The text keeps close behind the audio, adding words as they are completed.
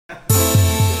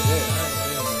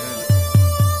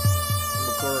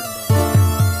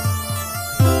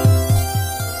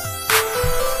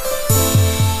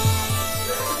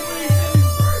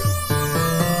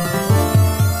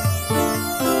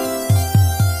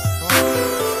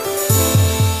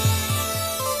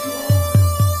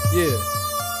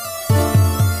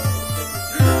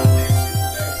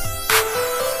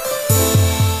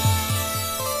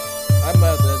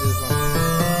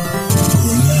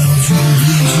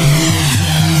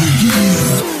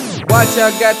Watch,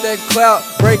 I got that clout,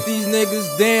 break these niggas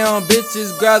down.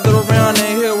 Bitches gather around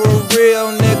and hear a real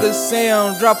nigga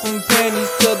sound. Dropping panties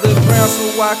to the ground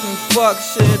so I can fuck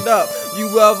shit up. You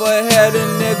ever had a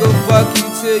nigga fuck you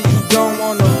till you don't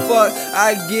wanna fuck?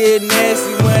 I get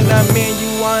nasty when I'm in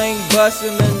you, I ain't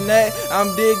busting the nut.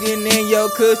 I'm digging in your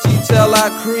coochie till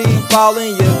I creep all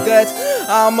in your guts.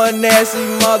 I'm a nasty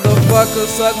motherfucker,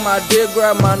 suck my dick,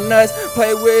 grab my nuts,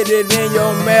 play with it in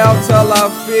your mouth till I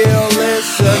feel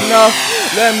it's enough.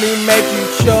 Let me make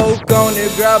you choke on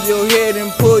it, grab your head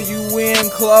and pull you in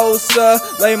closer.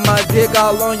 Lay my dick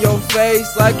all on your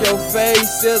face like your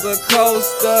face is a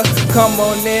coaster. Come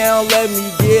on now, let me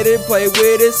get it, play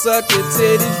with it, suck your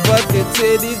titties, fuck your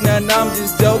titties. Now I'm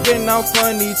just joking, I'm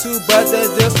funny too, but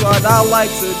that's just what I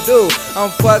like to do.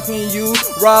 I'm fucking you,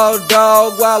 raw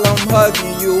dog, while I'm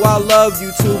hugging you. I love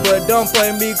you too, but don't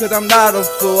play me cause I'm not a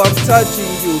fool. I'm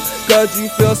touching you, cause you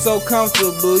feel so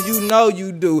comfortable, you know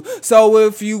you do. So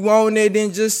if you want it,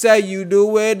 then just say you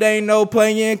do. It ain't no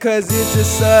playing cause it's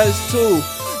just us two.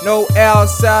 No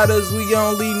outsiders, we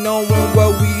only knowin'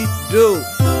 what we do.